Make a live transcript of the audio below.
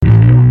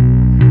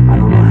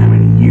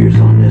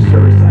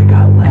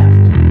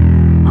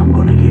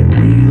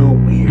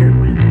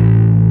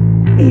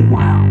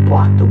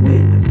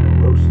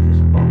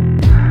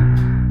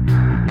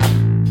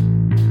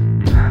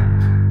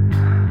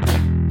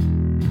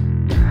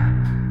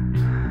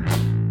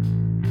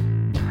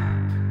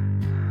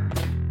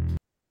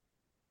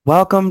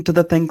Welcome to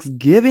the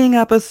Thanksgiving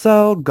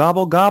episode.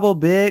 Gobble, gobble,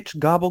 bitch.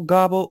 Gobble,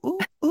 gobble.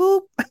 Oop,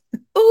 oop.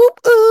 Oop,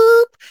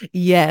 oop.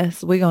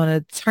 Yes, we're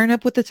gonna turn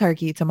up with the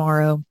turkey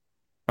tomorrow.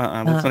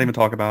 Let's not Uh, even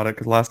talk about it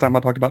because last time I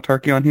talked about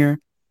turkey on here,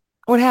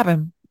 what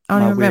happened? I don't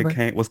my even wig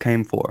remember.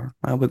 came for.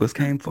 My wig was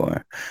came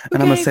for. Who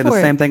And I'm gonna came say the for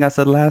it? same thing I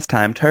said last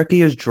time.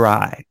 Turkey is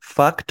dry.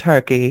 Fuck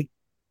turkey.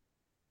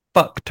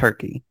 Fuck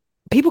turkey.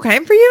 People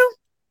came for you?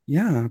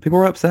 Yeah, people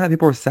were upset.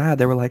 People were sad.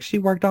 They were like, she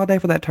worked all day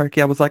for that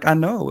turkey. I was like, I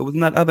know. It was in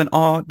that oven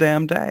all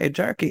damn day.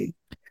 Jerky.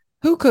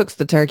 Who cooks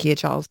the turkey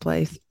at y'all's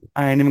place?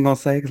 I ain't even gonna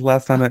say because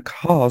last time it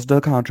caused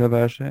a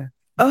controversy.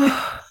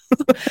 Oh,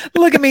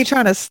 look at me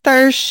trying to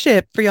stir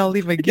shit for y'all to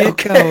even get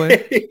going.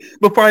 Okay.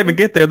 Before I even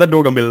get there, that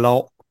door gonna be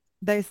locked.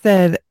 They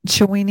said,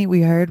 Chewini,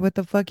 we heard what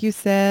the fuck you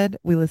said.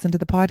 We listened to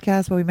the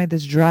podcast where we made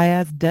this dry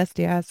ass,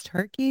 dusty ass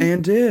turkey.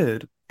 And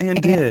did. And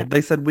And did.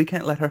 They said we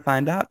can't let her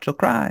find out. She'll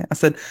cry. I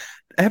said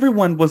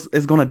everyone was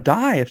is gonna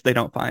die if they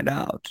don't find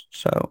out.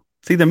 So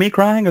it's either me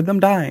crying or them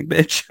dying,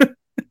 bitch.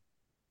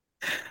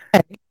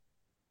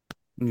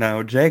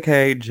 No,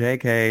 JK,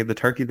 JK, the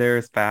turkey there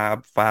is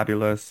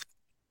fabulous.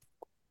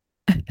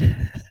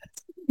 that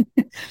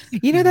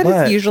is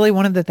But usually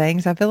one of the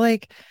things I feel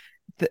like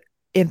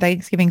in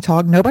Thanksgiving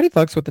talk, nobody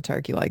fucks with the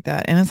turkey like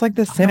that. And it's like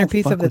the I don't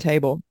centerpiece of fuck the with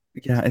table.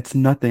 yeah, it's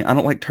nothing. I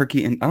don't like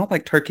turkey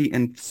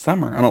in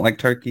summer. I don't like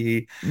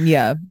turkey.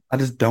 Yeah. I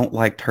just don't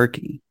like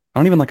turkey. I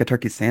don't even like a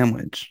turkey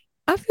sandwich.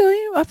 I feel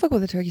you. I fuck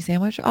with a turkey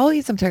sandwich. I'll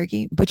eat some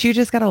turkey, but you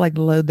just gotta like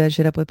load that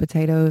shit up with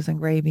potatoes and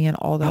gravy and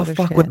all the I'll other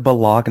fuck with shit.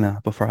 bologna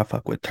before I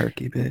fuck with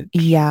turkey, bitch.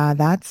 Yeah,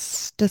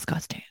 that's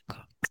disgusting.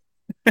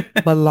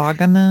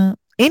 Balagana.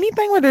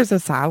 Anything where there's a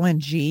silent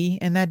G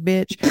in that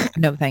bitch.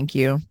 No, thank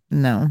you.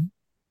 No.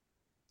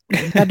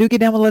 I do get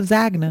down with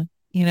lasagna,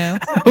 you know?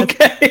 That's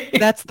Okay.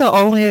 that's the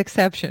only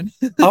exception.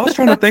 I was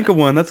trying to think of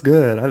one. That's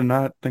good. I did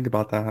not think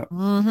about that.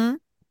 hmm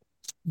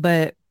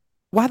But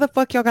why the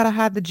fuck y'all gotta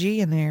hide the G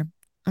in there?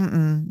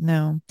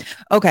 No.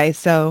 Okay,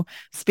 so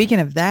speaking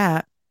of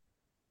that,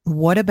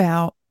 what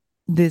about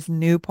this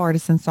new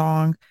partisan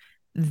song,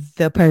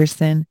 The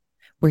Person,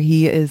 where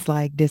he is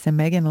like dissing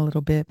Megan a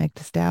little bit, Meg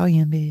the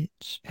Stallion,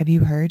 bitch. Have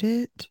you heard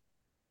it?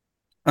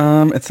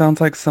 It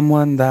sounds like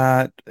someone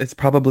that is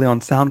probably on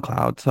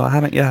SoundCloud, so I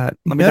haven't yet.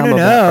 Let me No, no, download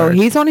that no.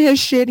 first. He's on his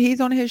shit.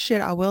 He's on his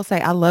shit. I will say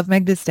I love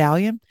Meg the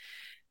Stallion.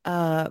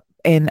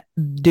 And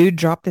dude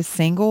dropped this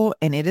single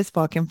and it is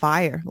fucking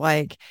fire.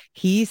 Like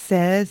he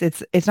says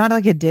it's not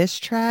like a diss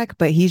track,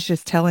 but he's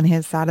just telling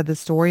his side of the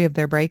story of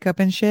their breakup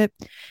and shit.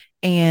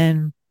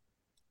 And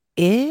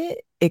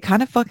it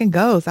kind of fucking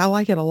goes. I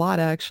like it a lot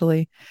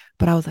actually.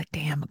 But I was like,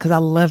 damn, because I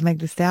love Meg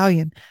the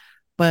Stallion.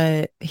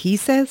 But he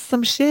says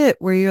some shit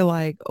where you're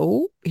like,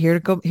 oh, here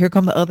come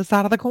the other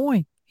side of the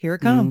coin. Here it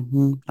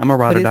come. I'm a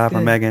ride But or it's die for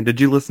good. Megan. Did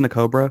you listen to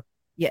Cobra?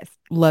 Yes,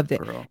 loved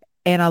it. Girl.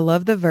 And I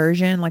love the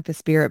version, like the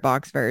Spirit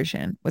Box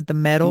version with the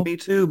metal. Me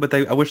too, but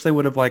I wish they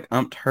would have like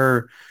umped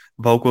her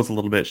vocals a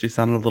little bit. She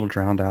sounded a little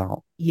drowned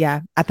out.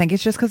 Yeah, I think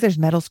it's just because there's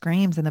metal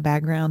screams in the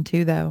background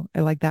too, though.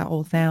 I like that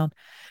whole sound.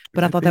 It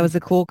But I could thought that be. was a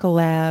cool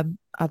collab.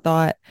 I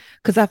thought,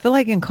 because I feel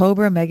like in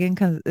Cobra, Megan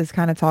is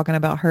kind of talking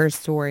about her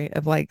story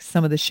of like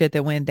some of the shit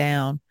that went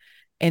down.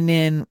 And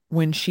then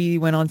when she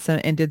went on some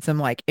and did some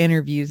like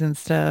interviews and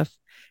stuff,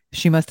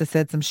 she must have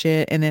said some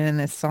shit. And then in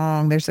this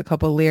song, there's a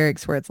couple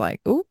lyrics where it's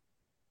like, ooh.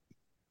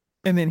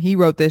 And then he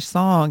wrote this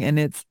song and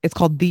it's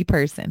called The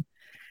Person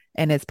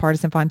and it's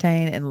Partisan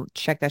Fontaine. And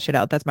check that shit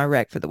out. That's my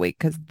rec for the week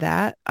because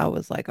that I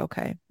was like,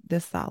 okay,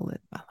 this solid.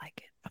 I like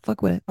it. I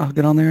fuck with it. I'll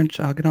get on there and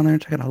check it.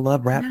 I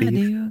love rap Yeah, beef.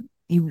 dude.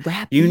 You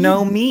rap You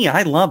know beef. me.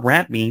 I love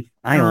rap beef.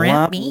 I Rap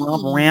love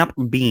beef. rap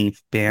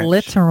beef, bitch.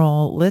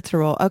 Literal,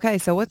 literal. Okay,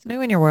 so what's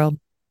new in your world?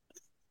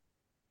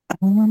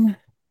 Um,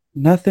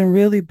 Nothing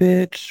really,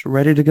 bitch.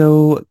 Ready to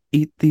go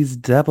eat these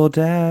deviled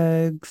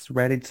eggs.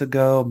 Ready to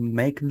go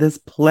make this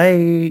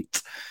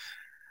plate.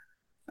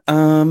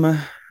 Um,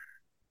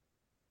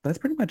 that's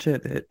pretty much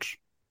it, bitch.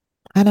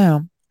 I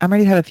know. I'm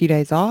ready to have a few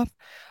days off.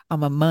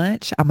 I'm a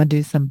munch. I'm gonna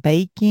do some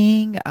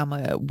baking. I'm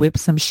gonna whip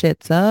some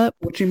shits up.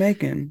 What you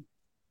making?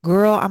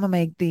 Girl, I'm gonna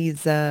make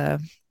these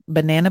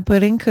banana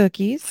pudding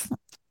cookies.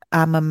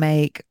 I'm gonna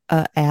make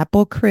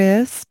apple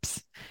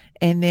crisps.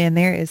 And then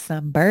there is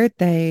some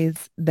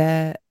birthdays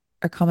that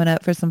are coming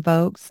up for some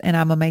folks, and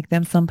I'm gonna make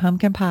them some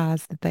pumpkin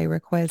pies that they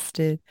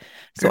requested.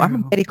 So I'm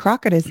gonna Girl, Betty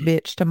Crocker this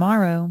bitch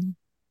tomorrow.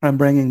 I'm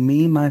bringing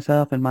me,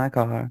 myself, and my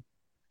car.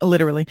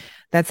 Literally.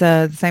 That's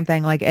the same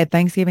thing. Like at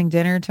Thanksgiving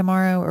dinner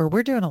tomorrow, or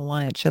we're doing a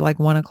lunch at like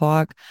 1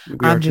 o'clock. We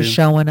are I'm just too.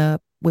 showing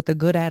up with a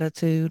good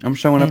attitude. I'm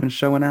showing up And and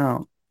showing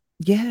out.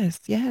 yes,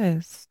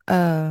 yes.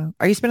 Are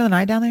you spending the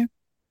night down there?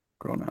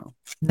 Girl, no.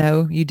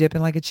 No, you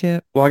dipping like a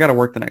chip? Well, I gotta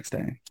work the next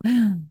day.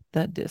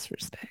 That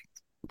disrespect.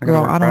 I gotta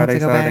Girl, work I don't want Friday, to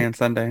go Saturday, back. and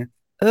Sunday.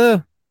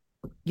 Ugh,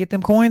 get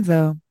them coins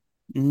though.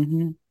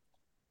 Mm-hmm.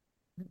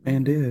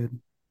 And Mm-mm. did.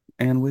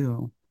 And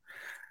will.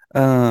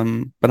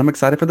 But I'm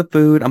excited for the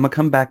food. I'm gonna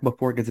come back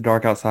before it gets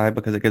dark outside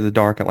because it gets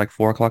dark at like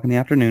 4 o'clock in the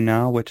afternoon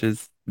now, which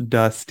is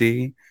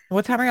dusty.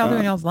 What time are y'all doing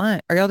Um, y'all's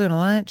lunch? Are y'all doing a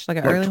lunch, like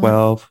an like early lunch?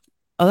 12.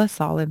 Oh, that's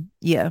solid.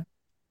 Yeah.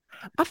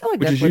 I feel like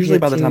which that's is usually legit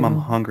by the time I'm too.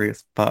 hungry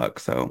as fuck.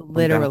 So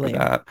I'm down for Literally.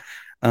 that.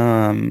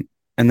 Um,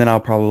 and then I'll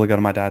probably go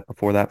to my dad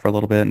before that for a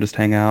little bit and just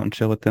hang out and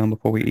chill with them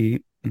before we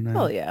eat. And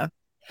Oh then yeah.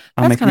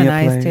 I'll That's make kind of me a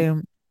nice plate.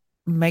 to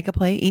make a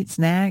plate, eat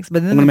snacks,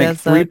 but I'm then the gonna make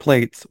best three stuff.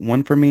 plates,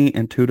 one for me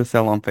and two to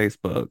sell on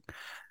Facebook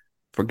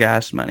for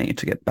gas money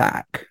to get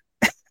back.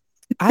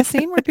 I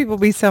seen where people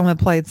be selling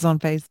plates on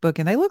Facebook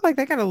and they look like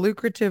they got a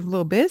lucrative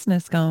little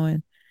business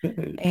going.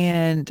 Bitch.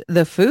 And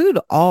the food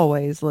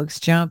always looks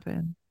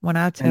jumping when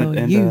I And tell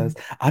and you.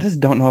 I just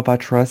don't know if I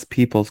trust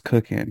people's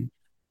cooking.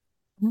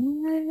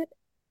 What?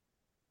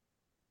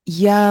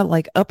 Yeah,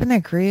 like up in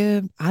that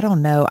crib, I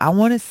don't know. I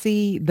want to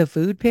see the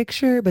food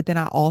picture, but then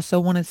I also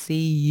want to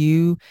see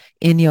you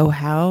in your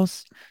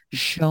house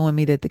showing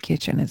me that the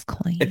kitchen is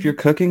If you're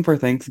clean. cooking for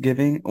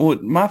Thanksgiving, well,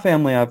 my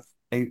family I've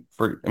ate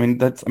for, I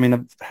mean,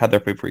 I've had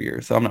their food for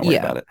years, so I'm not worried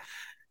Yeah. about it.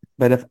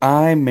 But if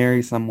I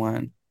marry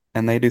someone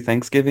and they do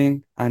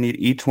Thanksgiving, I need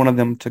each one of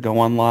them to go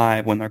on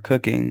live when they're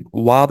cooking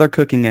while they're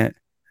cooking it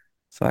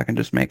so I can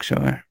just make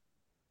sure.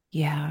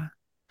 Yeah.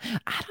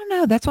 I don't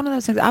know. That's one of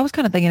those things. I was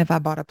kind of thinking if I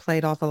bought a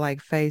plate off of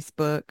like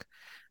Facebook,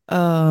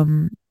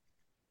 um,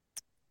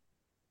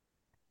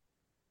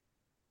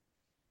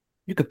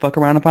 You could fuck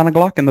around and find a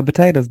Glock in the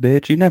potatoes,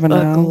 bitch. You never a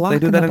know. They Glock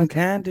do in that the in potato.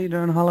 candy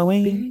during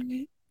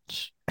Halloween.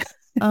 Bitch.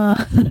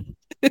 Uh,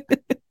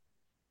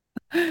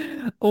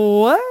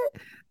 what?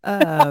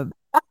 Uh,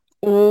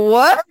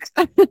 what?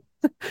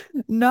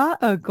 Not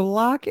a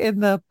Glock in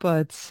the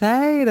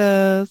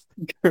potatoes.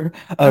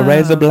 A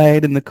razor Um,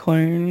 blade in the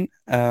corn. You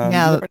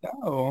now never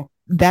know.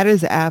 that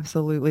is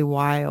absolutely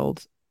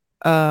wild.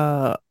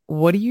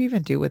 What do you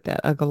even do with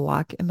that? A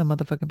Glock in the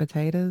motherfucking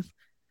potatoes?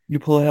 You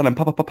pull it out and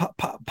pop, pop, pop,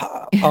 pop,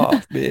 pop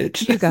off,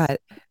 bitch. You got,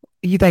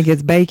 you think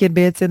it's bacon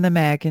bits in the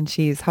mac and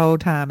cheese whole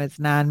time it's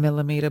 9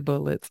 millimeter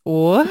bullets.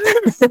 What?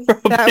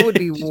 That would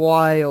be Bitch,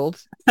 wild.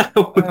 I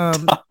would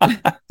Um, die.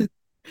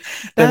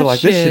 They were that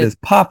like, this shit shit is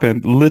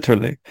popping,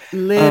 literally.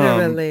 Um,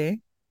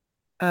 literally.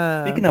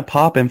 Speaking Um, of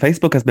popping,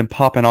 Facebook has been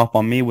popping off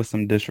on me with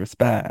some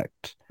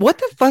disrespect. what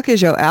the fuck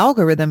is your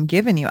algorithm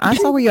giving you? I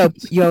saw where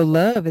your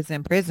love is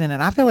in prison,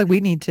 and I feel like we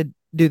need to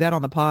do that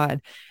on the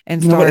pod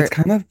and You know what? It's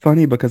start. kind of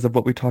funny because of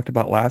what we talked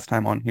about last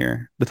time on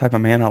here. The type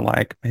of man I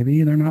like.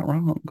 Maybe they're not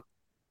wrong.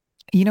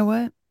 You know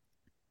what?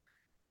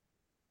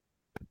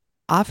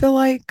 I feel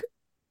like.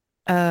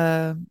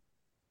 Uh,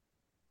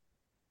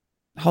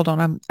 hold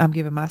on, I'm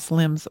giving my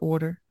Slims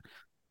order.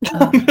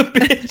 Uh,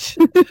 Bitch.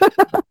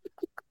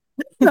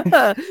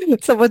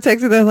 someone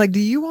texted them like, "Do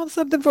you want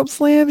something from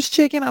Slim's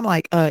Chicken?" I'm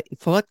like,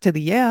 fuck to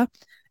the yeah,"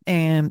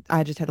 and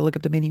I just had to look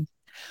up the menu.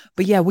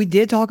 But yeah, we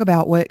did talk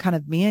about what kind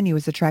of men you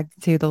was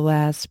attracted to the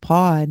last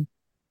pod.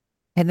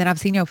 And then I've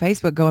seen your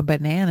Facebook going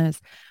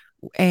bananas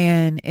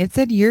and it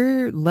said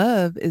your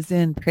love is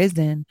in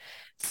prison.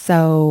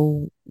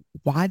 So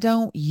why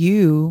don't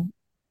you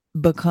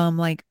become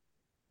like,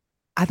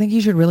 I think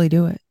you should really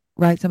do it.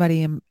 Write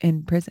somebody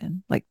in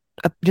prison, like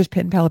just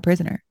pen pal a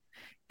prisoner.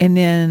 And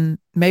then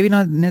maybe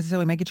not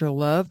necessarily make it your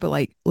love, but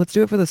like, let's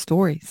do it for the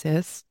story,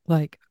 sis.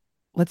 Like,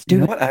 let's You do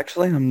know it. what?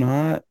 Actually, I'm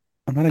not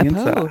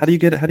against that. Opposed. How do you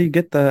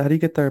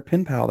get their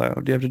pen pal though?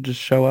 Do you have to just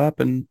show up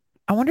and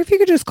I wonder if you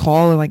could just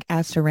call and like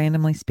ask to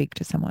randomly speak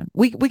to someone.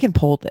 We can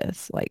pull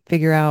this, like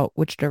figure out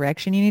which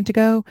direction you need to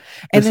go.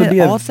 And this would then be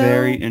a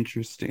very also,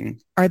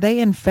 interesting. are they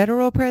in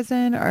federal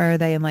prison or are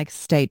they in like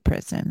state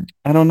prison?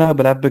 I don't know,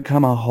 but I've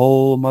become a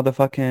whole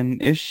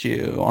motherfucking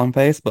issue on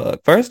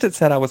Facebook. First it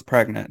said I was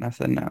pregnant and I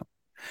said no.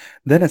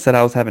 Then it said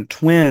I was having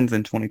twins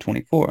in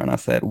 2024 and I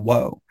said,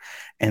 "Whoa."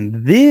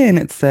 And then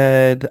it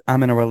said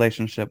I'm in a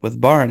relationship with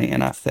Barney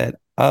and I said,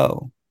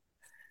 "Oh."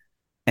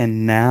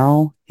 And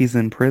now he's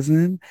in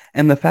prison.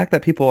 And the fact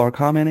that people are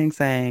commenting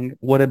saying,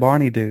 "What did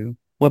Barney do?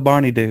 What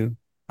Barney do?"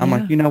 I'm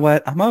like, Yeah. "You know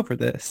what? I'm over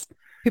this."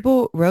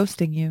 People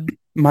roasting you.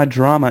 My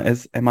trauma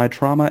is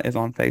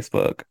on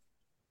Facebook.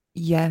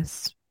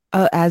 Yes.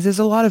 As is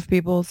a lot of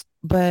people's,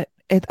 but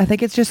I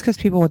think it's just because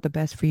people want the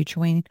best for you,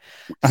 Cheween.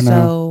 I know.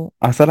 So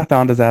I said I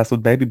found his ass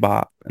with Baby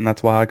Bop, and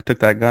that's why I took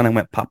that gun and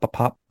went pop, pop,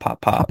 pop, pop,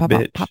 pop, pop, pop, pop,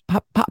 pop, bitch.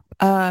 pop,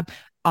 pop.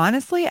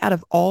 Honestly, out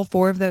of all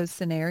four of those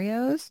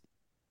scenarios,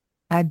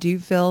 I do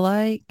feel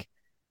like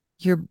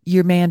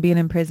your man being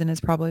in prison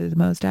is probably the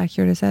most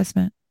accurate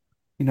assessment.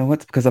 You know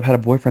what's because I've had a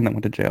boyfriend that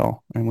went to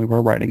jail, and we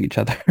were writing each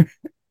other.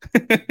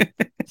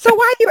 So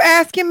why you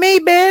asking me,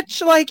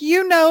 bitch? Like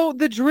you know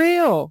the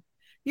drill.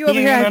 You He over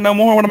ain't here gonna know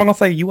more. What am I gonna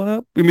say? You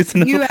up? We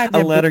missing you a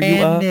acting letter. You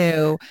brand up?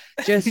 new.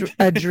 Just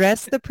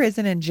address the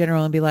prison in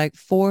general and be like,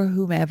 for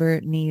whomever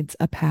needs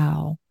a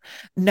pal.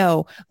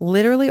 No,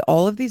 literally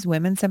all of these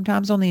women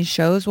sometimes on these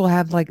shows will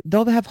have like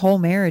they'll have whole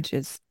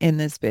marriages in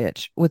this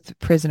bitch with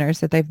prisoners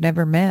that they've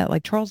never met,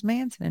 like Charles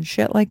Manson and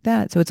shit like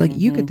that. So it's like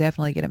you could Hmm.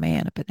 definitely get a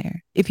man up in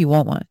there if you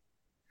want one.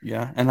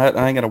 Yeah, and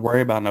I ain't gonna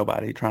worry about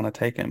nobody trying to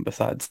take him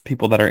besides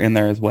people that are in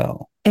there as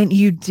well. And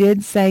you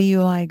did say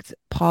you liked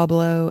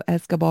Pablo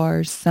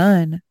Escobar's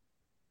son.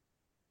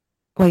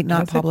 Wait, Did I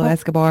not say Pablo Pop?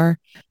 Escobar.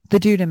 The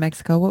dude in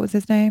Mexico. What was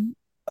his name?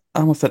 I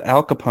almost said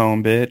Al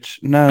Capone, bitch.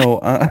 No,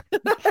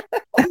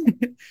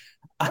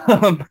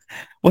 Um,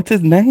 what's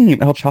his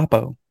name? El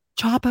Chapo.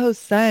 Chapo's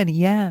son,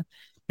 yeah.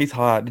 He's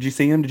hot. Did you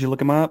see him? Did you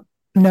look him up?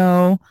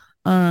 No,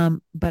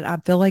 but I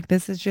feel like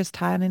this is just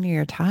tied into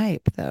your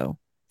type though,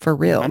 for I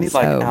real. need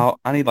like So, out.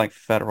 I need like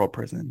federal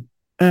prison.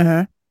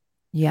 uh-huh. I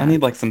Yeah.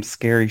 need like some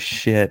scary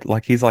shit.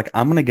 Like he's like,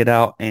 I'm gonna get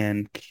out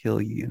and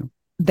kill you.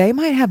 They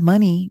might have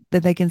money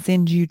that they can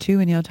send you to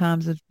in your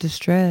times of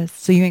distress.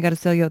 So you ain't got to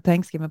sell your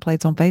Thanksgiving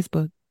plates on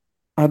Facebook.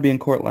 I'd be in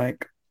court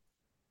like,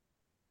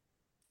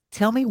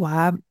 Tell me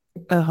why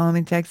a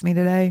homie texted me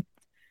today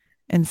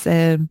and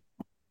said,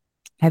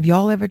 have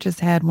y'all ever just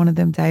had one of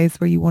them days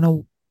where you want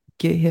to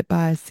get hit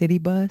by a city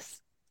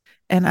bus?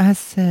 And I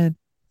said,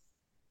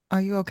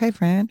 are you okay,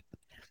 friend?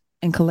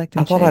 And I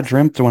collecting thought I checks.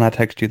 dreamt when I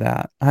text you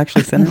that. I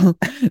actually sent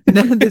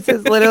No, this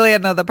is literally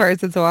another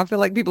person. So I feel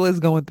like people is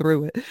going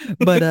through it.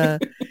 But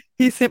it.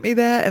 he sent me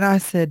that and I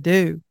said,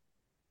 dude,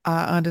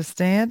 I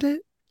understand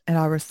it and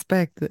I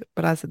respect it.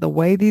 But I said, the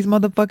way these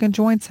motherfucking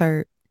joints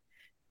hurt,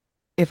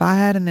 if I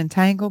had an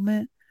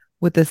entanglement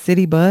with the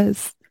city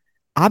bus,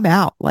 I'm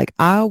out. Like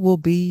I will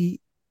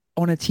be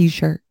on a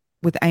t-shirt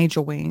with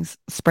angel wings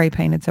spray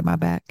painted to my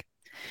back.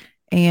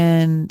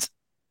 And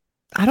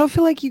I don't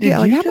feel like you get Did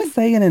like you how much just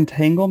say an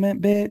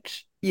entanglement,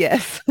 bitch?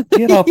 yes.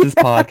 Get off this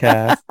Yeah.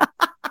 podcast.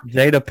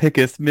 Jada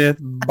Pickett Smith,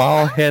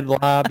 bald head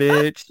lie,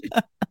 bitch.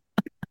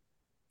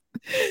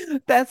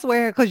 That's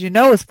where because you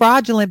know it's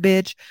fraudulent,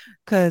 bitch.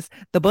 Because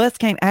the bus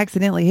can't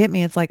accidentally hit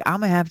me. It's like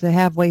I'm gonna have to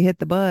halfway hit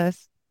the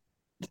bus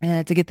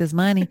to get this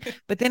money.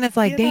 But then it's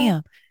like, Get off.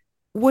 damn,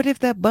 what if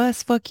that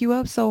bus fuck you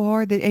up so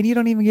hard that and you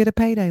don't even get a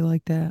payday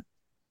like that?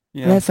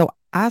 Yeah, That's so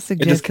I it just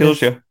suggested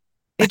kills you.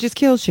 it just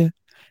kills you.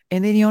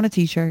 And then you on a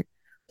t-shirt.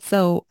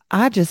 So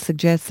I just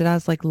suggested, I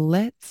was like,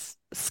 let's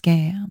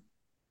scam.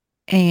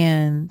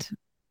 And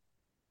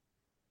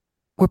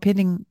we're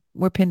pending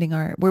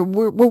our we're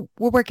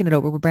working it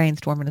over. We're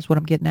brainstorming is what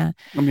I'm getting at.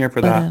 I'm here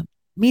for But that.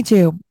 me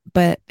too.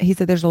 But he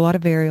said there's a lot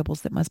of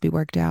variables that must be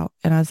worked out.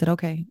 And I said,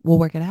 okay, we'll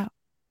work it out.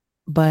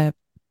 But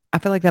I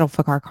feel like that'll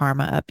fuck our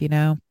karma up, you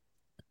know?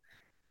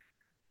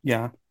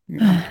 Yeah,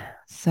 yeah,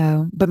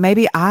 So, but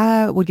maybe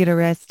I would get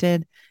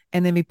arrested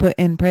and then be put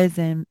in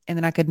prison, and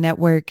then I could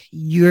network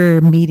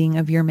your meeting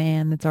of your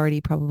man that's already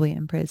probably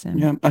in prison.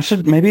 yeah. I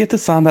should maybe it's a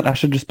sign that I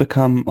should just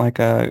become like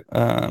a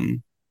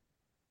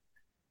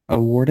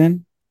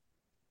warden,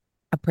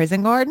 A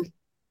prison guard?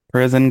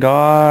 prison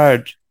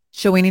guard.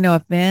 Show any no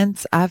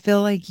offense. I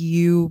feel like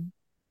you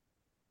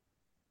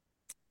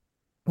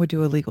would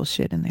do illegal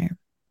shit in there.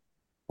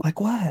 Like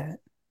what?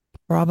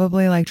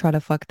 Probably like try to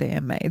fuck the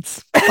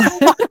inmates.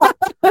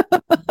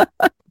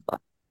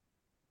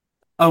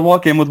 I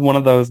walk in with one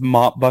of those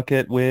mop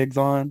bucket wigs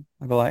on.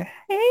 I'd be like,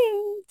 "Hey,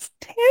 it's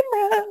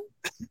Tamra."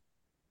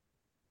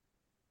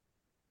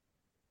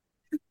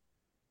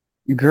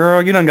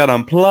 Girl, you done got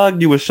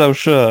unplugged. You was so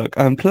shook.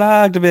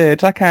 Unplugged,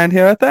 bitch. I can't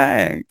hear a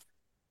thing.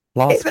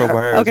 Lost for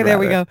words, Okay, there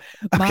we rather.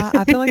 go.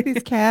 I feel like these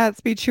Okay.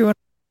 cats be chewing.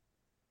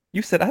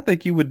 You said, I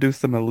think you would do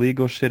some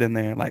illegal shit in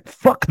there, like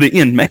fuck the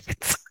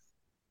inmates.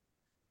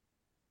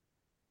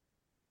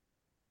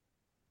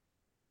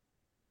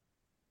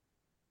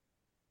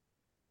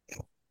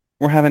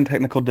 We're having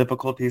technical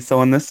difficulties,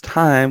 so in this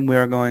time, we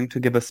are going to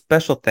give a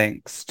special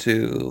thanks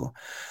to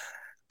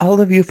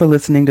all of you for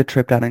listening to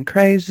Tripped Out and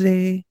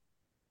Crazy.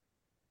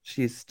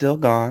 She's still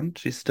gone.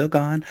 She's still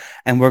gone.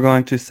 And we're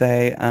going to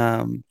say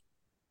a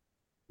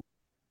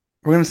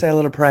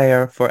little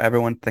prayer for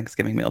everyone's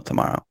Thanksgiving meal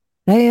tomorrow.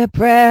 Say a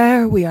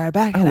prayer. We are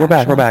back Oh, in we're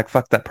back. We're action. back.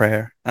 Fuck that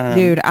prayer.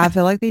 Dude, I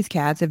feel like these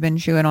cats have been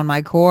chewing on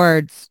my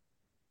cords.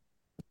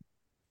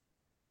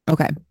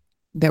 Okay,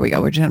 there we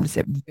go. We're just going to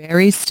sit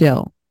very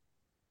still.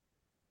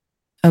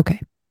 Okay.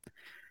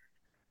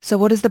 So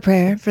what is the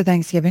prayer for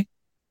Thanksgiving?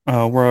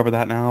 Oh, we're over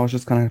that now. I was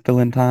just gonna fill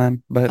in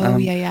time, but Oh,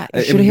 yeah, yeah. You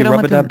it should would have be hit on rub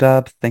a like dub the,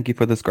 dub. Thank you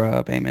for this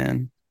grub.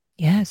 Amen.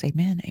 yes,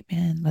 amen,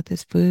 amen. Let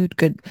this food,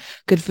 good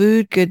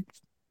food, good,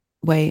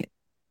 wait,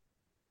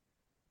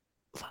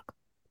 fuck.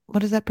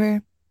 What is that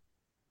prayer?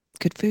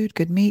 Good food,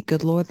 good meat,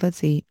 good Lord,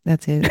 let's eat.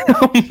 That's it.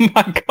 Oh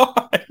my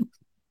God.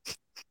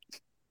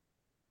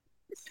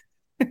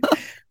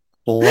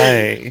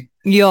 Play.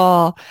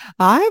 Y'all,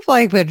 I've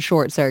like been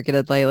short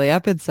circuited lately.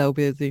 I've been so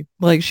busy.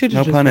 Like shit is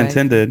No just pun crazy.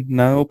 intended.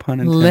 No pun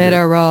intended.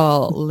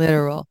 Literal,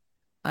 literal.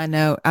 I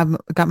know. I've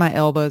got my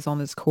elbows on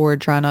this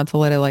cord, trying not to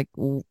let it like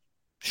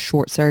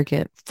short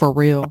circuit for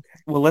real.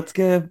 Well, let's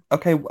give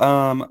okay,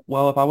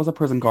 well, if I was a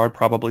prison guard,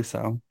 probably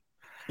so.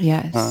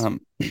 Yes.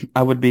 Um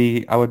I would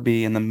be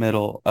in the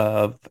middle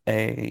of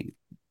a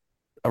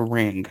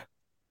ring.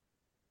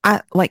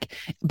 I like,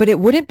 but it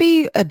wouldn't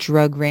be a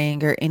drug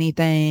ring or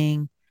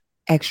anything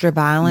extra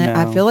violent.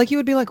 I feel No. like you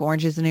would be like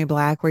Orange is the New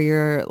Black, where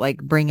you're like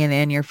bringing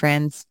in your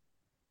friends'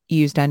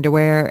 used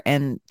underwear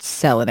and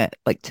selling it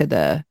like to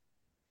the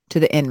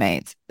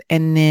inmates,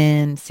 and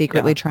then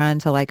secretly Yeah. trying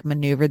to like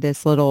maneuver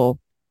this little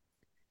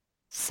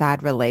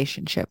side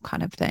relationship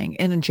kind of thing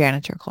in a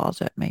janitor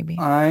closet, maybe.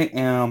 I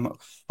am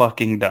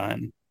fucking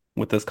done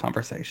with this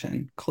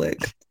conversation.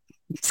 Click.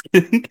 Just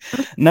kidding.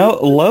 No,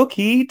 low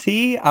key,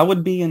 T, I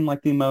would be in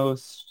like the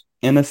most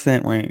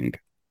innocent ring.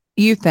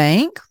 You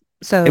think?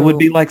 It would So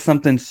be like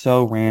something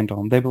so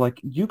random. They'd be like,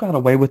 you got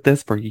away with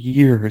this for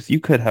years. You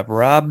could have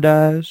robbed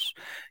us.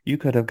 You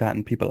could have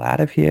gotten people out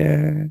of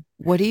here.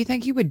 what do you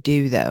think you would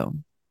do though?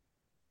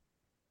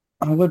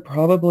 I would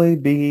probably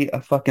be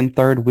a fucking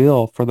third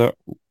wheel for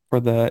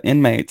the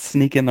inmates,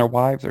 sneak in their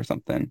wives or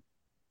something.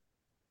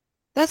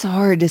 That's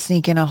hard to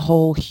sneak in a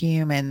whole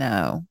human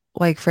though.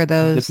 Like for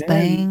It those depends.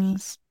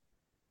 things.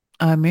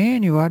 I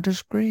mean, you are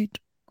discreet.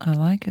 I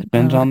like it.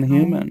 I Depends like on the it.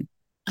 human.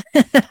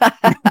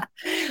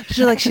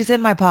 She's like, she's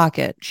in my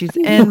pocket. She's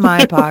in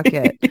my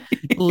pocket.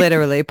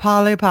 Literally,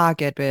 Polly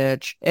Pocket,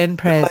 bitch, in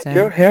They're like,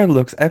 your prison. hair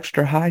looks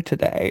extra high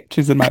today.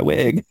 She's in my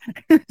wig.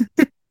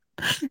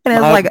 And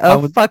it's I, like I a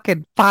would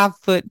fucking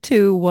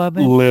 5'2"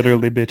 woman.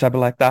 literally, bitch. I'd be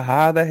like, the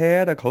higher the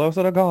hair, the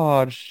closer to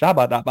God.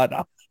 Shabba dabba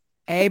da.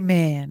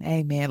 Amen.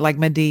 Amen. Like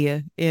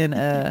Medea in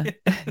Yes.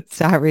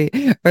 Sorry,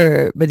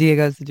 or Medea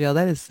Goes to Jail.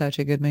 That is such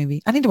a good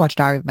movie. I need to watch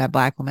Diary of a Mad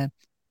Black Woman.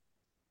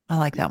 I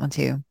like that one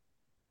too.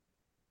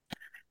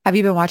 Have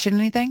you been watching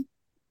anything?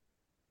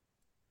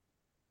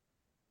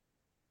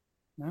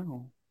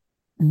 No,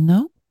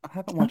 No. I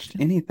haven't watched Okay.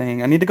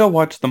 anything. I need to go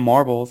watch The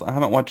Marvels. I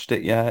haven't watched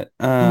it yet.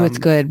 Oh, it's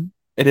good.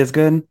 It is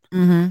good.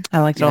 I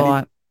liked it Yeah, a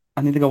lot.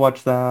 I need to go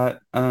watch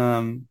that.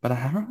 But I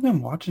haven't really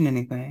been watching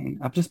anything.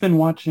 I've just been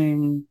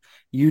watching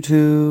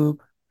YouTube,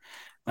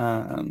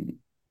 um,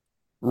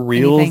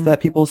 reels Anything?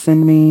 that people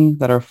send me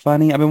that are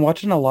funny. I've been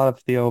watching a lot of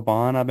Theo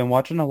Von. I've been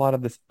watching a lot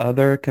of this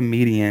other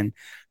comedian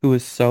who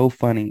is so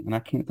funny, and I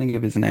can't think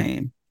of his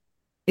name.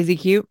 Is he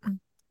cute?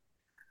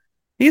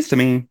 He's to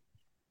me.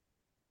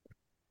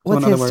 So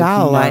in What's other his words,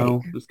 style like?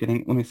 no. Just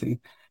kidding. Let me see.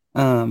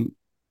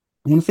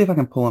 I want to see if I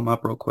can pull him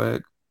up real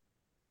quick.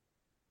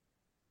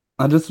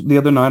 I just the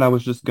other night I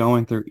was just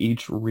going through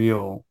each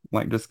reel,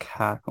 like just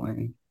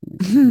cackling. Let me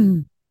see here.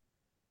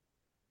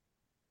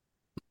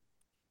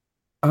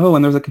 Oh,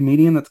 and there's a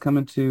comedian that's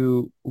coming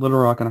to Little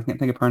Rock, and I can't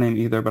think of her name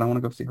either, but I want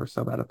to go see her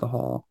so bad at the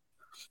hall.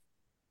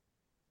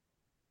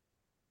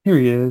 Here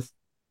he is.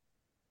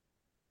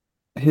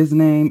 His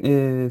name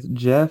is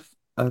Jeff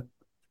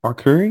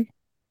Arcuri.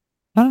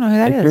 I don't know who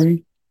that is.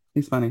 Arcuri.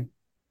 He's funny.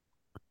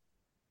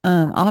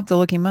 I'll have to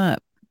look him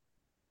up.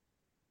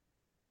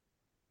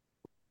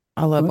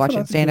 I Well, love that's what watching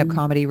I've been stand-up doing.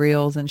 comedy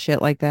reels and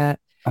shit like that.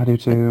 I do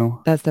That,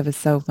 too. that stuff is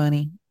so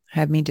funny.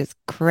 Have me just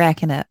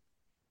cracking up.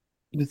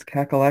 Just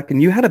cackalack.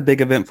 And you had a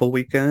big eventful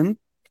weekend.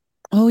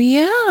 Oh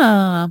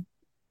yeah.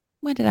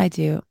 What did I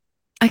do?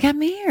 I got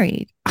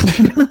married.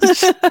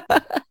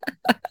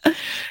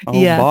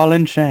 Oh, Yeah. ball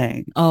and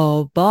chain.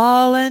 Oh,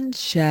 ball and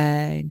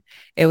chain.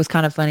 It was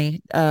kind of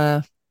funny.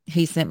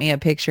 He sent me a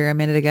picture a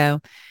minute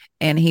ago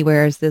and he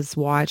wears this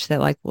watch that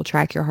like will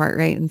track your heart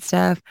rate and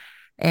stuff.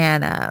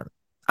 And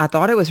I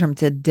thought it was from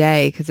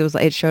today because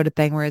it showed a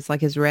thing where it's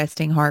like his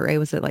resting heart rate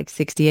was at like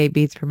 68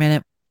 beats per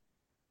minute.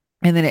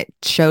 And then it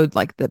showed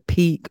like the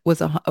peak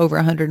was over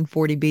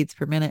 140 beats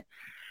per minute.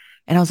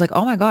 And I was like,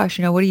 oh my gosh,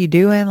 what are you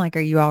doing? Like, are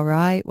you all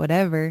right?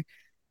 Whatever.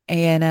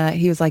 And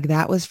he was like,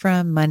 that was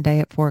from Monday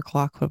at 4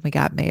 o'clock when we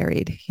got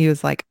married. He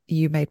was like,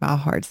 you made my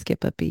heart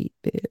skip a beat,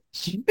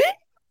 bitch.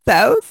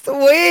 So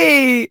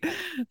sweet.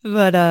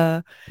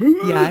 But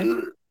yeah,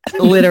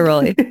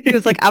 literally. He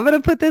was like, I'm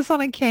gonna put this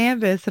on a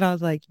canvas. And I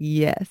was like,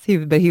 yes.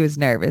 But he was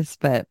nervous.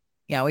 But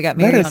yeah, we got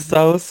That married is on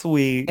so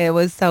sweet. it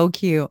was so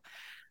cute.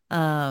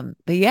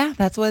 But yeah,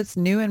 that's what's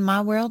new in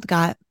my world.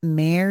 Got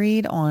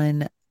married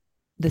on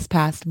this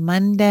past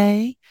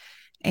Monday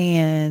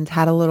and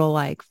had a little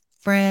like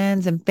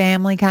friends and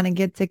family kind of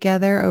get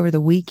together over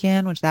the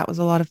weekend, which that was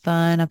a lot of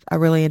fun. I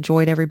really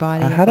enjoyed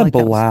I everybody. I had feel a like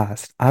that was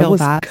blast. I chill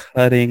was vibes.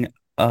 cutting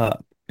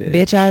up,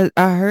 Bitch, bitch.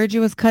 I heard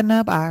you was cutting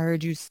up. I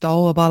heard you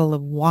stole a bottle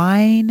of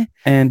wine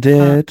And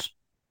uh, did.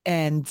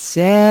 and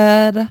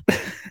said,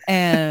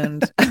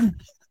 and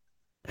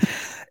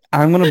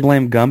I'm gonna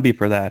blame Gumby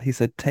for that. He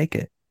said, take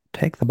it.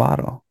 Take the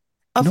bottle.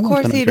 No of one's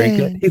course gonna he drink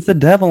it. did. He's the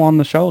devil on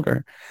the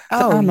shoulder. I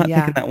said, Oh I'm not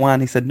taking yeah. that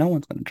wine. He said, no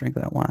one's gonna drink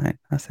that wine.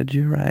 I said,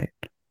 you're right.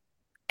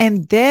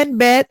 And then,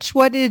 bitch,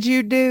 what did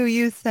you do?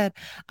 You said,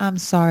 I'm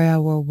sorry I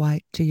wore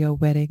white to your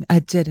wedding. I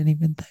didn't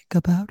even think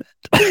about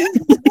it.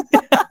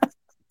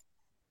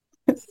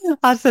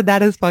 I said,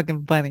 that is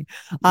fucking funny.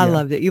 I Yeah.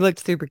 loved it. You looked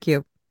super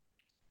cute.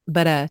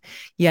 But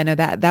yeah, no,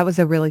 that was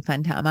a really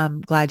fun time.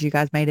 I'm glad you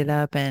guys made it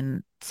up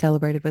and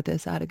celebrated with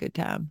us. I had a good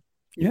time.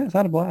 Yes, I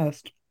had a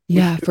blast.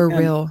 We Yeah, should do it for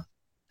again. real.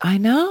 I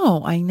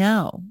know, I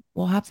know.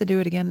 We'll have to do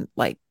it again,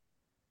 like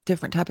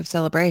different type of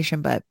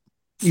celebration, but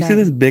You see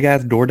this same. big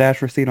ass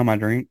DoorDash receipt on my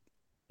drink?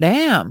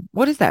 Damn.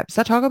 What is that? Is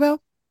that Taco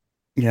Bell?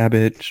 Yeah,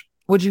 bitch.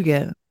 What'd you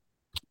get?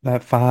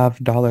 That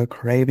 $5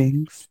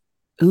 cravings.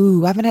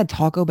 Ooh, I haven't had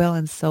Taco Bell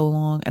in so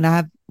long. And I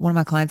have one of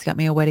my clients got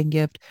me a wedding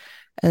gift,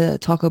 a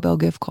Taco Bell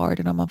gift card,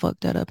 and I'm gonna fuck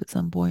that up at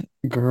some point.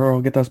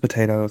 Girl, get those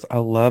potatoes. I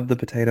love the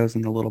potatoes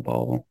in the little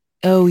bowl.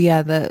 Oh yeah,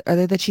 are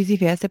they the cheesy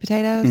fiesta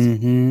potatoes?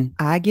 Mm-hmm.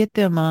 I get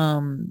them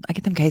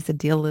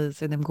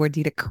quesadillas or them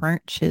gordita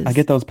I crunches.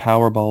 get those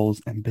power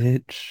bowls and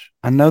bitch,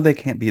 I know they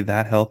can't be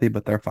that healthy,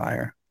 but they're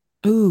fire.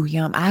 Ooh,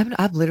 yum.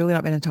 I've literally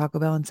not been to Taco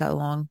Bell in so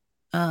long.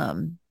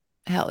 Um,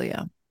 hell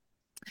yeah.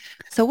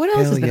 So what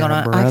else Hell has been going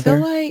yeah, on? I feel brother.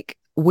 like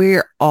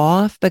we're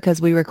off because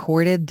we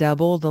recorded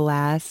double the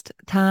last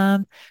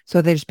time.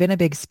 So there's been a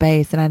big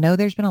space and I know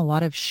there's been a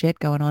lot of shit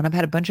going on. I've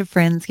had a bunch of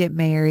friends get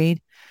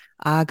married.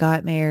 I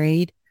got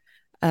married.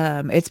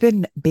 It's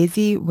been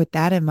busy with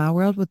that in my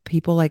world with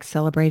people like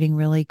celebrating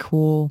really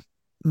cool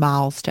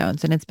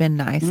milestones and it's been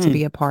nice to Mm.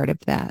 be a part of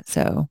that.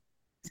 So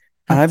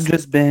I've that's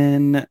just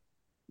been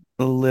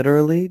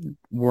literally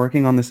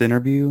working on this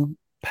interview,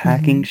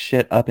 packing mhm.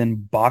 shit up in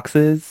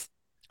boxes.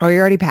 Oh, you're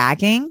already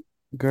packing?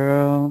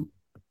 Girl,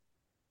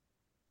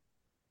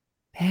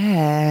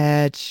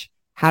 Patch.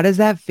 How does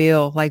that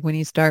feel? Like when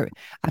you start,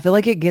 I feel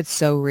like it gets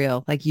so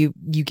real. Like you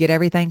get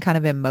everything kind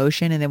of in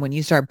motion, and then when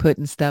you start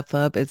putting stuff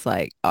up, it's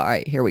like, all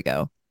right, here we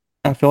go.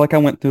 I feel like I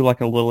went through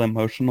like a little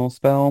emotional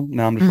spell.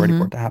 Now I'm just ready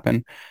for Hmm. it to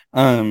happen.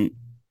 Um,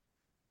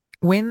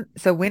 When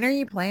are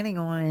you planning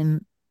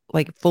on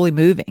like fully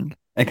moving?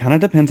 it kind of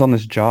depends on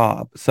this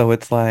job. So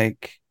it's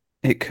like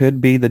it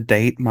could be the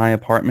date my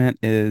apartment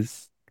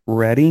is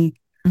ready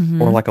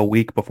or Hmm. like a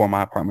week before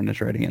my apartment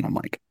is ready. And I'm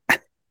like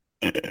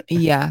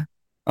Yeah.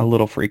 a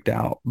little freaked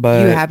out.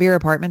 You But have your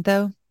apartment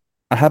though?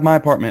 I have my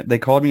apartment. They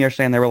called me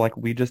yesterday and they were like,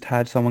 we just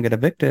had someone get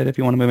evicted if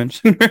you want to move in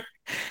sooner.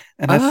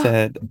 And I Oh,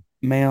 said,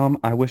 ma'am,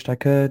 I wished I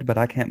could, but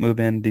I can't move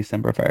in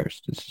December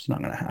 1st. It's just not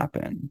going to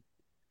happen.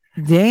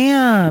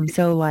 damn.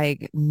 So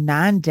like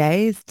 9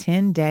 days,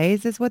 10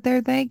 days is what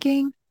they're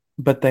thinking?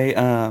 But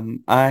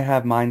I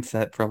have mine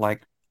set for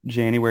like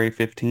January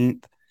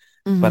 15th,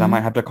 but I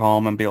might Hmm. have to call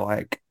them and be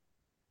like,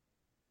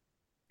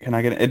 can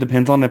I get it? It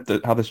depends on if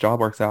how this job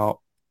works out.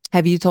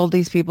 Have you told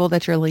these people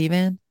that you're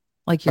leaving?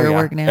 Like Oh you're at yeah,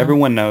 work now?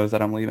 everyone knows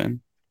that I'm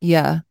leaving.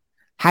 Yeah.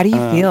 How do you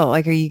Um, feel?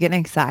 Like, are you getting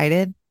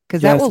excited?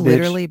 Because yes,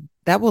 bitch.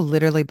 that will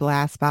literally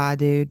blast by,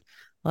 dude.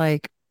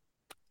 Like,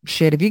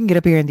 shit, if you can get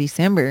up here in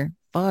December,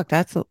 fuck,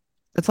 that's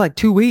like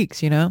 2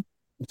 weeks, you know?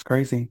 It's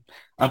crazy.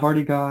 I've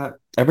already got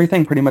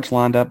everything pretty much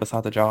lined up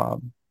beside the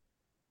job.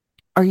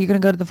 Are you gonna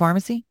go to the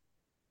pharmacy?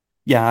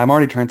 Yeah, I'm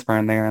already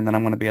transferring there, and then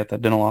I'm going to be at the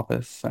dental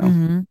office. So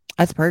Mm-hmm.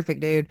 That's perfect,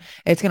 dude.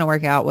 It's gonna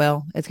work out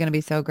well. It's gonna be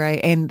so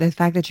great. And the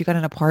fact that you got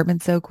an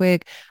apartment so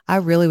quick, I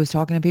really was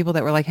talking to people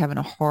that were like having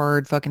a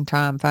hard fucking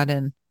time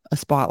finding a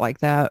spot like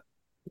that.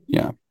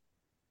 yeah.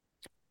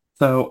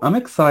 So I'm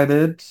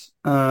excited.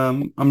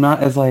 I'm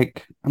not as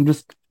like I'm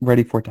just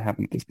ready for it to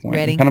happen at this point. I'm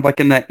Ready? kind of like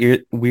in that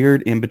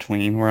weird in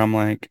between where I'm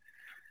like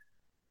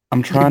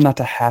I'm You're, trying not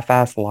to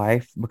half-ass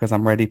life because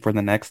I'm ready for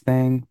the next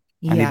thing.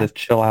 I need yeah, to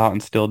chill out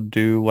and still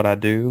do what I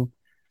do.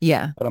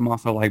 yeah. But I'm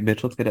also like,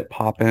 bitch, let's get it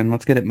popping.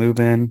 Let's get it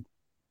moving.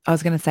 I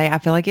was gonna say, I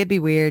feel like it'd be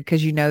weird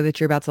because you know that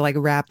you're about to like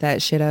wrap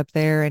that shit up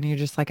there and you're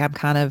just like, I'm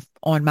kind of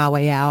on my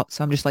way out.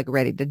 So I'm just like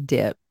ready to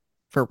dip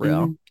for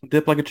real.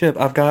 Dip like a chip.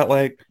 I've got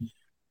like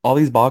all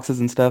these boxes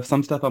and stuff.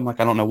 Some stuff I'm like,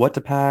 I don't know what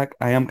to pack.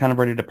 I am kind of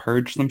ready to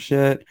purge some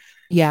shit,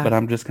 Yeah. but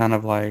I'm just kind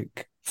of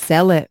like,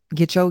 Sell it.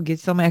 Get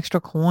some extra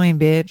coin,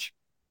 bitch.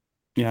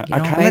 yeah, Get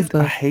on I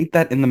Facebook. hate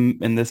that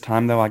in this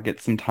time though, I get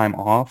some time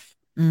off,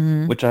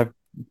 Hmm. which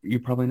you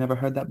probably never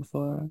heard that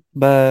before,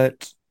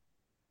 but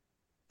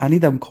I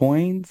need them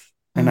coins.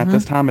 And at Hmm.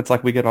 this time, it's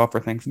like we get off for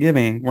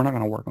Thanksgiving. We're not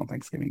going to work on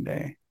Thanksgiving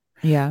Day.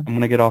 Yeah, I'm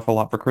going to get off a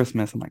lot for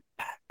Christmas. I'm like,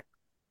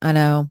 I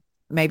know.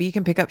 Maybe you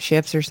can pick up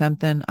shifts or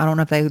something. I don't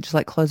know if they just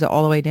like close it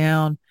all the way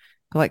down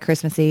for like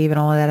Christmas Eve and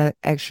all of that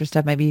extra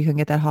stuff. Maybe you can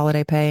get that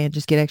holiday pay and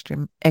just get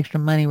extra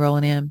money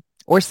rolling in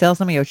or sell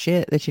some of your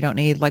shit that you don't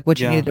need, like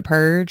what you needed yeah, to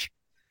purge.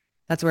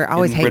 That's where I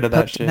always getting rid hate of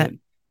that posting that. shit.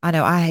 I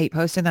know I hate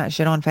posting that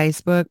shit on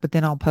Facebook, but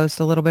then I'll post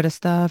a little bit of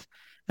stuff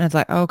and it's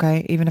like,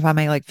 okay, even if I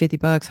make like 50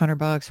 bucks, 100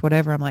 bucks,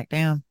 whatever, I'm like,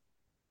 damn.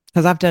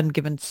 Because I've done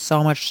given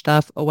so much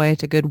stuff away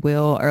to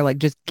Goodwill or like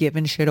just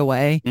giving shit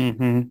away.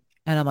 hmm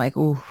And I'm like,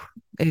 ooh,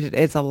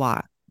 it's a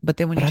lot. But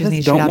then when But you I just just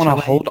need shit don't out want to your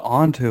way, hold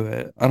on to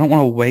it. I don't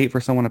want to wait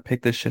for someone to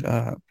pick this shit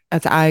up.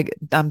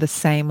 I'm the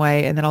same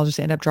way. And then I'll just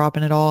end up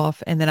dropping it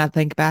off. And then I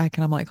think back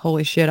and I'm like,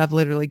 holy shit, I've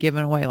literally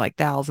given away like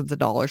thousands of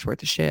dollars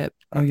worth of shit.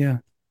 Oh, yeah.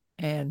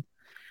 And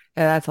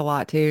that's a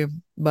lot too.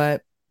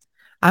 But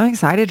I'm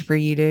excited for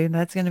you, dude.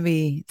 That's going to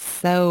be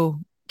so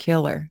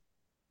killer.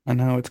 I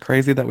know. It's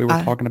crazy that we were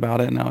I, talking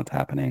about it and now it's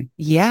happening.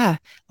 yeah,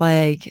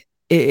 like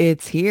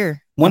it's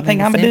here. I One mean,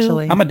 thing I'm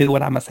essentially, gonna do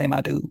what I'm gonna say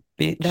I do,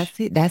 bitch. that's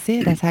it. That's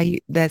it. That's how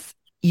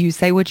you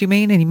say what you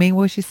mean and you mean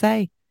what you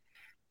say.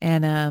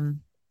 And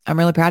I'm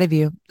really proud of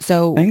you.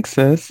 So Thanks,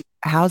 sis.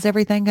 how's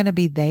everything going to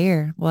be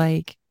there?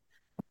 Like,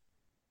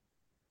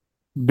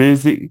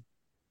 Busy.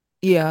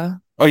 yeah,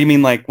 Oh, you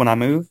mean like when I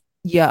move?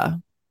 yeah,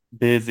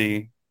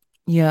 Busy.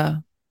 yeah.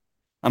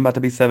 I'm about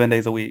to be 7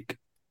 days a week,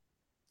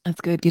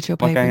 That's good. Get your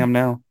like I paper, am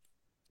now.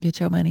 get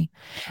your money.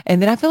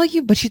 And then I feel like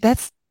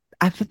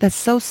I feel that's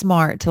so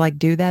smart to like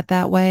do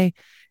that way.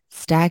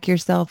 Stack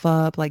yourself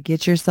up, like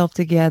get yourself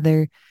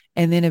together.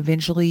 And then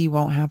eventually you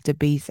won't have to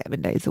be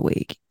 7 days a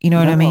week. You know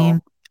what I mean?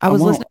 No, I I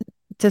was won't. listening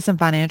to some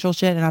financial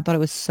shit and I thought it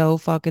was so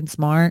fucking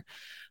smart.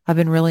 I've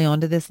been really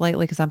onto this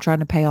lately because I'm trying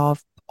to pay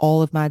off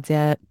all of my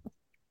debt.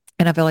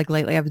 And I feel like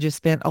lately I've just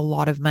spent a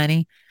lot of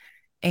money.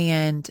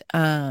 And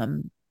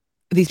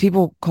these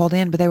people called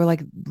in, but they were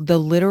like the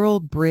literal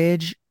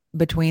bridge.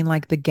 between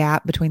like the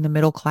gap between the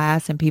middle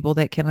class and people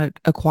that can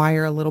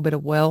acquire a little bit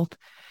of wealth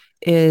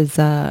is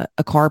a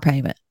car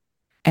payment.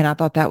 And I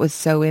thought that was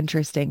so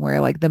interesting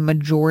where like the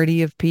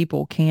majority of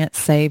people can't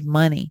save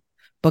money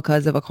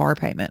because of a car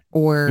payment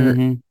or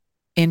Hmm.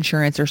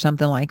 insurance or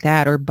something like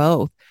that or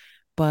both.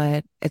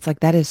 But it's like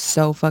that is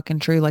so fucking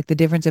true. Like the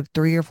difference of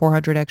 300 or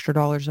 400 extra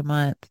dollars a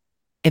month.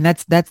 And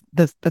that's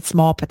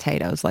small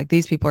potatoes. Like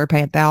these people are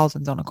paying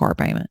thousands on a car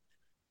payment.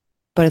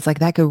 But it's like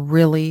that could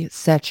really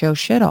set your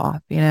shit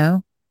off, you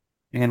know?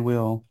 And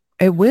will.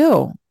 It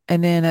will.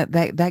 And then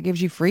that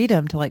gives you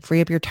freedom to like free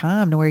up your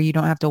time to where you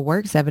don't have to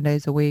work 7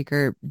 days a week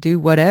or do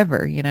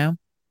whatever, you know?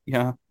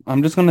 Yeah.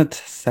 I'm just gonna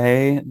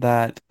say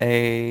that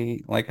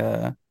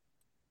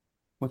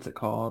what's it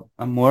called?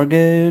 A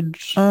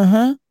mortgage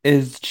Uh-huh.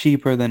 is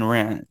cheaper than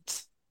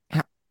rent.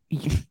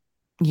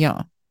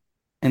 Yeah.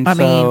 And I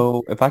mean,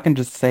 so if I can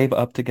just save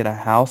up to get a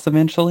house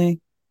eventually,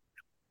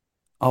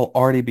 I'll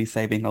already be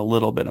saving a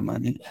little bit of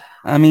money.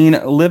 I mean,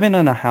 living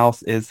in a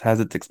house is has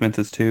its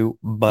expenses too,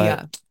 but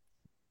yeah.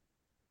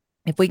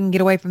 If we can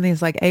get away from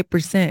these like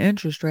 8%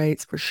 interest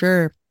rates for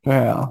sure.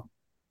 yeah,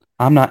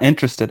 I'm not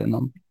interested in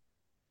them.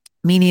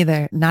 Me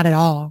neither. Not at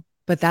all.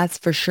 But that's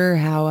for sure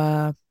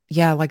how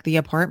yeah, like the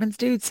apartments,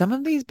 dude. Some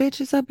of these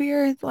bitches up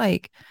here, it's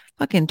like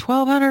fucking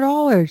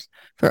 $1,200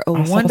 for a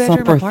I saw one some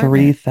bedroom for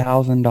apartment.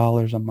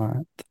 $3,000 a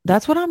month.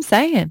 That's what I'm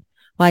saying.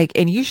 Like,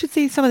 and you should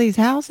see some of these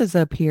houses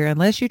up here,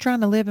 unless you're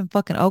trying to live in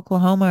fucking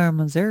Oklahoma or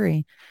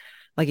Missouri.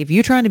 Like, if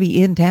you're trying to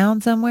be in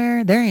town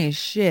somewhere, there ain't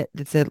shit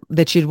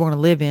that you'd want to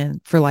live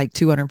in for like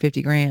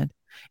 250 grand.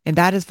 And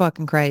that is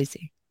fucking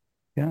crazy.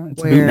 Yeah,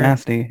 it's boot Where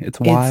nasty. It's it's,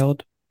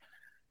 wild.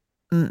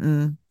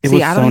 It see,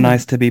 was I don't so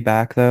nice even, to be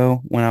back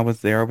though. When I was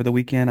there over the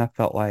weekend, I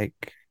felt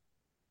like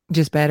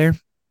just better.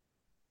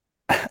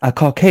 a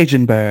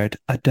Caucasian bird,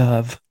 a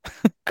dove.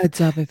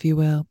 Heads up, if you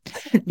will.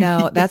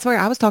 No, that's where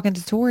I was talking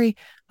to Tori.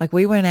 Like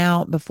we went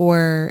out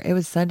before it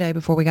was Sunday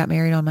before we got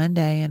married on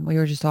Monday and we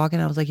were just talking.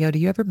 I was like, yo, do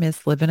you ever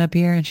miss living up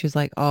here? And she was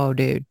like, oh,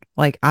 dude,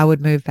 like I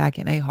would move back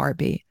in a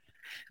heartbeat.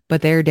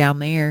 But they're down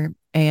there.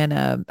 And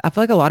I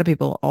feel like a lot of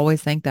people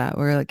always think that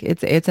we're like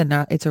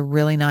it's a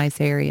really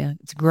nice area.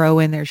 It's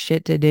growing. There's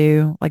shit to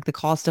do. Like the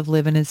cost of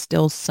living is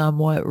still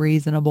somewhat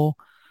reasonable,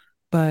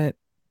 but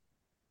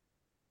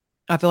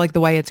I feel like the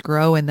way it's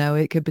growing though,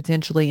 it could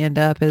potentially end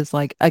up as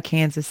like a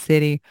Kansas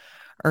City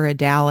or a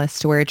Dallas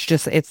to where it's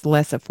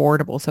less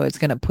affordable. So it's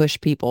going to push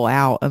people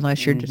out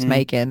unless you're just Hmm.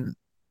 making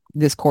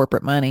this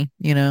corporate money,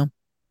 you know?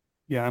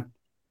 Yeah.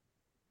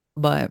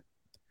 But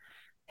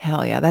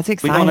hell yeah, that's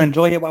We gonna exciting.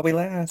 enjoy it while we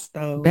last,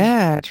 though.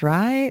 That's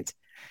right.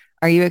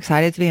 Are you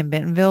excited to be in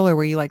Bentonville or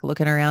were you like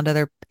looking around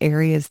other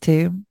areas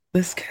too?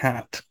 This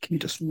cat, give me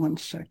just 1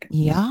 second.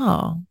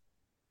 Yeah.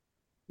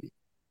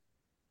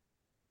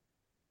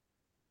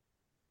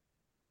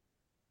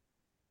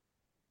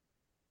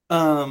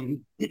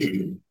 Um,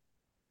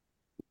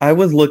 I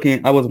was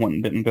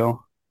wanting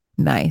Bentonville.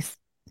 Nice.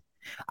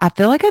 I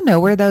feel like I know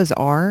where those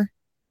are.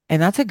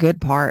 And that's a good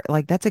part.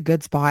 Like that's a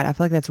good spot. I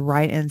feel like that's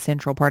right in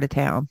central part of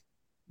town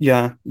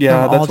Yeah, from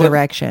yeah, all that's what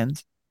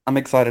directions. I'm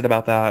excited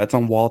about that. It's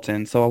on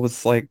Walton. So I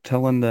was like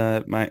telling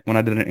my when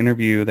I did an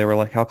interview, they were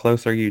like, "How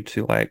close are you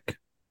to like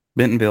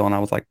Bentonville?" And I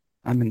was like,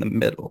 "I'm in the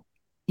middle."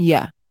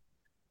 Yeah.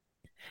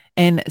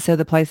 And so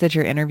the place that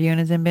you're interviewing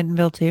is in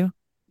Bentonville too?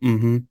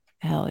 Hmm.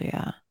 Hell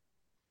yeah.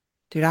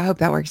 Dude, I hope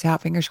that works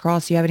out. Fingers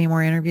crossed. Do you have any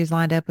more interviews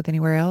lined up with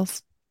anywhere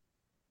else?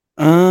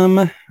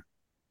 Um,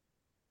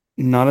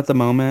 not at the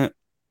moment.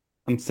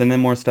 I'm sending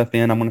more stuff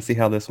in. I want to see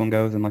how this one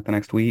goes in like the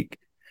next week.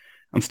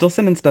 I'm still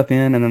sending stuff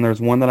in, and then there's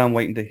one that I'm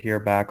waiting to hear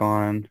back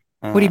on.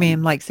 What do you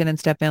mean? Like sending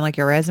stuff in like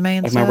your resume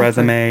and Like my stuff? Or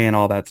resume and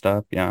all that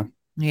stuff. Yeah.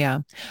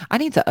 yeah. I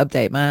need to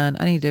update mine.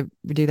 I need to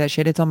do that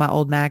shit. It's on my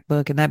old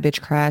MacBook and that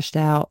bitch crashed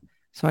out.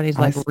 So I need to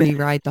I like spent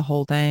rewrite the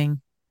whole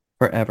thing.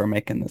 forever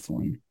making this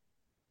one.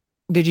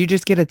 Did you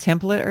just get a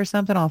template or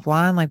something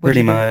offline? Like what'd Pretty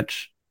you do?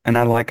 much. And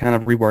I like kind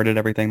of reworded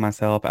everything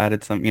myself,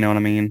 added some, you know what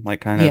I mean?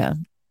 Like kind of, Yeah.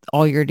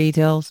 All your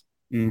details.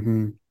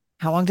 hmm.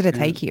 How long did it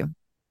take And you?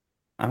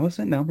 I was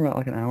sitting down for about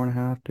like an hour and a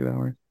half, 2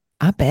 hours.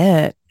 I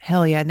bet.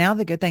 Hell yeah. Now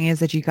the good thing is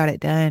that you got it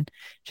done.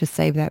 Just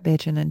save that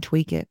bitch and then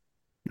tweak it.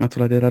 That's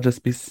what I did. I'll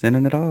just be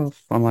sending it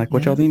off. I'm like,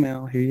 what's Yeah. y'all's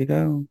email? Here you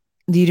go.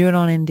 Do you do it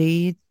on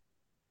Indeed?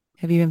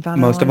 Have you been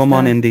finding a Most lot of of them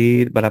on stuff?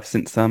 Indeed, but I've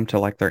sent some to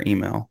like their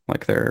email,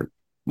 like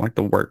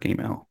the work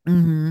email.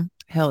 Mm-hmm.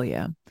 Hell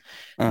yeah.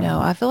 No, Uh-huh.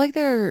 I feel like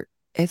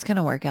it's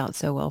gonna work out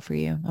so well for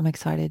you. I'm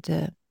excited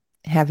to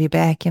have you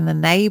back in the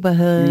Me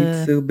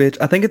neighborhood. too, bitch.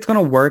 I think it's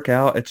gonna work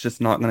out. It's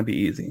just not gonna be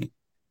easy.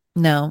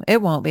 No,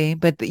 it won't be,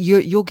 but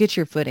you'll get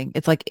your footing.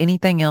 It's like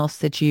anything else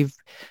that you've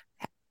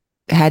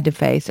had to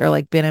face or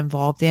like been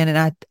involved in. And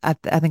I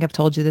think I've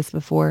told you this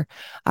before.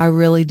 I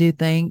really do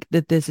think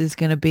that this is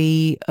going to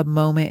be a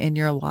moment in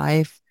your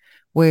life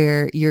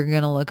where you're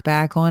going to look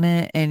back on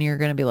it and you're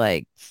going to be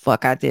like,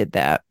 fuck, I did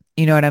that.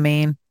 You know what I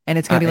mean? And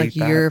it's going I to be like ate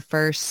that. your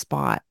first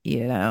spot,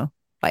 you know,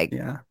 like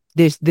Yeah.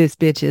 this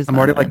bitch is I'm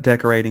already like mine.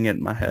 decorating it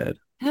in my head.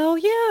 Hell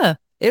yeah.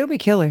 It'll be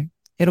killer.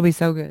 It'll be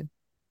so good.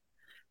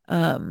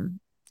 Um,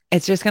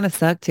 It's just gonna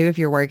suck too if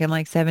you're working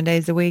like 7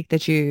 days a week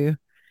that you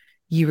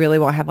really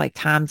won't have like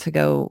time to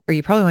go, or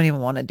you probably won't even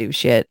want to do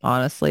shit,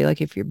 honestly,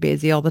 like if you're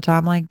busy all the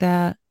time like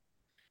that.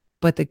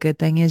 But the good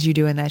thing is you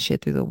doing that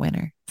shit through the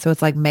winter. So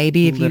it's like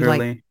maybe if you like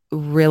Literally,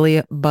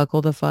 really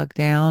buckle the fuck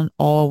down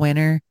all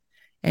winter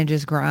and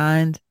just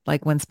grind,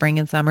 like when spring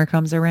and summer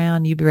comes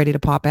around, you'd be ready to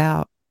pop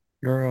out.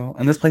 girl.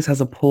 And this place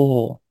has a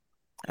pool.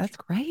 That's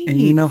And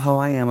you great. know how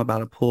I am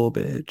about a pool,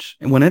 bitch.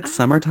 And when it's Ah,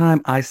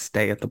 summertime, I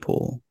stay at the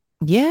pool.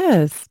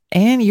 yes.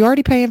 And you're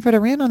already paying for the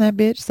rent on that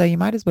bitch, so you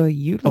might as well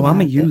Oh, I'm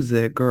gonna utilize it. use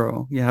it,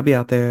 girl. Yeah, I'll be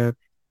out there,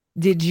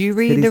 Did you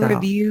read the titties out.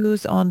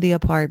 reviews on the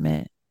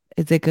apartment?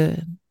 Is it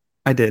good?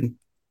 I did.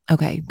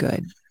 Okay,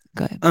 good.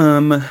 Good.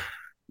 Um,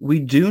 we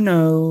do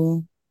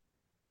know,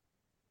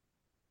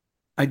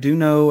 I do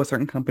know a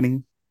certain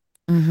company,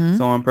 Mm-hmm.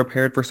 so I'm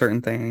prepared for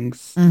certain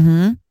things.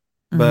 Mm-hmm.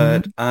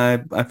 But Mm-hmm.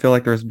 I feel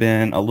like there's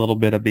been a little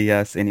bit of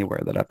BS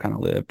anywhere that I've kind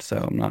of lived, so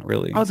I'm not I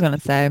really was gonna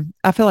say,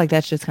 I feel like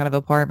that's just kind of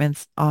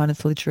apartments,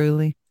 honestly,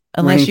 truly.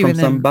 renting Unless you from in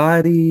them,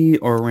 somebody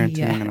or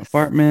renting an yes.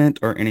 apartment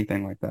or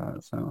anything like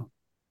that. So,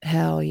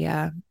 Hell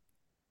yeah.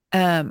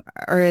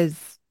 Or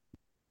is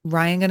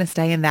Ryan gonna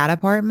stay in that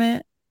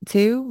apartment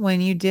too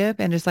when you dip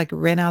and just like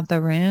rent out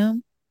the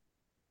room?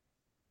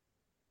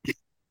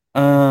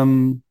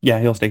 yeah,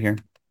 he'll stay here.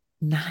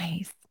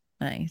 Nice.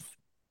 Nice.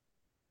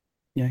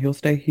 Yeah, he'll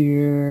stay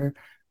here.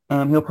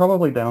 He'll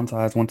probably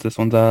downsize once this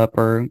one's up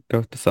or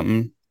go to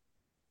something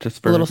just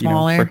A for, little for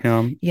smaller.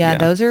 him. Yeah, Yeah.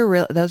 those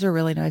are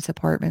really nice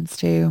apartments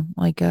too.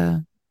 Like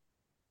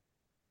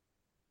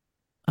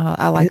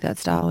I like that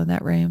It's style in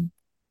that room.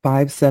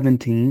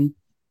 517.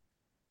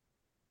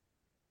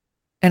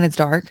 And it's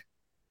dark.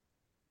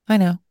 I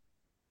know.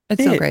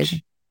 It's so crazy.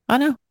 Bitch. I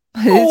know.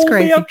 It's Oh,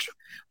 crazy. bitch.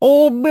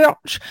 Oh,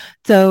 bitch.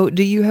 So,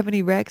 do you have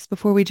any recs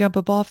before we jump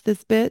up off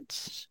this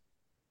bitch?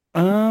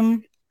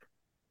 Um,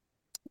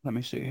 Let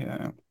me see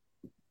here.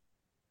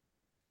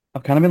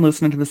 I've kind of been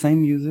listening to the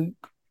same music.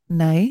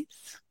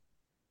 Nice.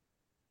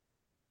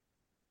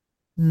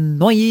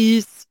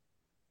 Nice.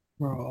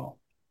 Bro,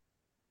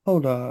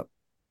 hold up.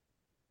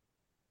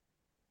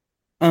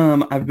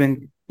 I've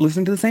been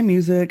listening to the same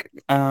music.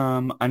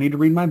 I need to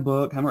read my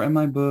book. Haven't read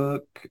my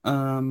book.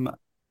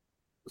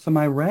 So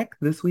my rec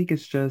this week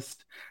is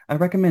just I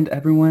recommend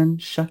everyone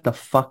shut the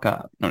fuck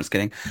up. No, just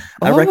kidding.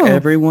 I rec Oh,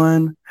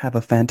 everyone have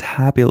a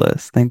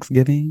fantabulous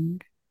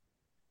Thanksgiving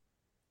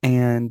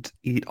and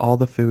eat all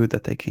the food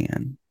that they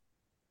can.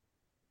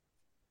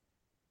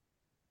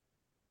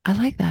 I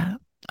like that.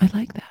 I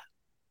like that.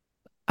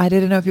 I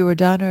didn't know if you were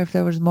done or if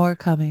there was more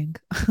coming.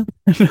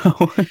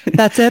 No.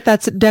 That's it.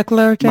 That's My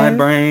declarative.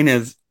 brain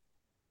is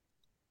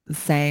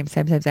Same,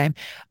 same, same, same.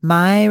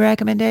 My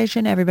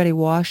recommendation, everybody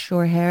wash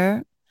your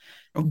hair,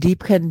 oh,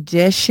 deep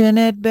condition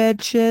it,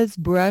 bitches.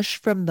 Brush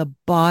from the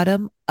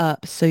bottom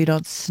up so you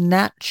don't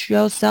snatch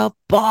yourself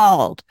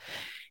bald.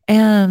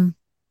 And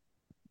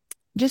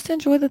just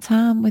enjoy the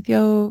time with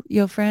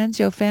your friends,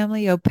 your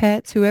family, your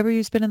pets, whoever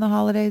you spending the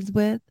holidays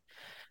with.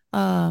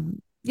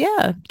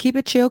 Yeah, keep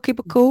it chill, keep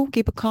it cool,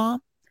 keep it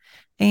calm,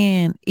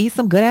 and eat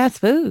some good ass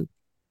food.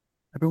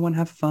 everyone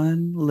have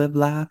fun, live,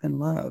 laugh, and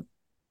love.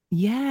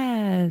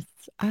 Yes,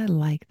 I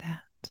like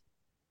that.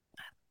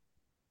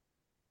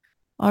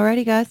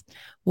 Alrighty, guys.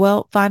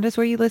 Well, find us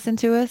where you listen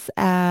to us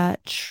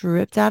at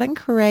Tripped Out and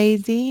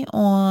Crazy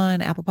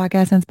on Apple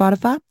Podcasts and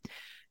Spotify.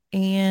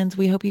 And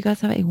we hope you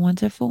guys have a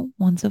wonderful,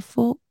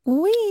 wonderful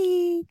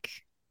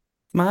week.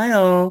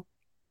 Smile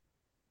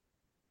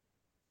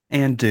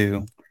and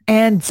do.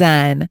 And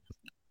done.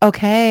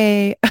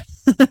 Okay.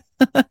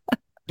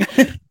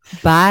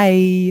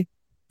 Bye.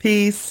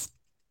 Peace.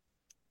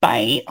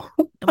 Bye.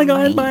 Oh my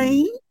God, Bye.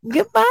 bye.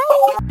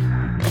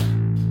 Goodbye.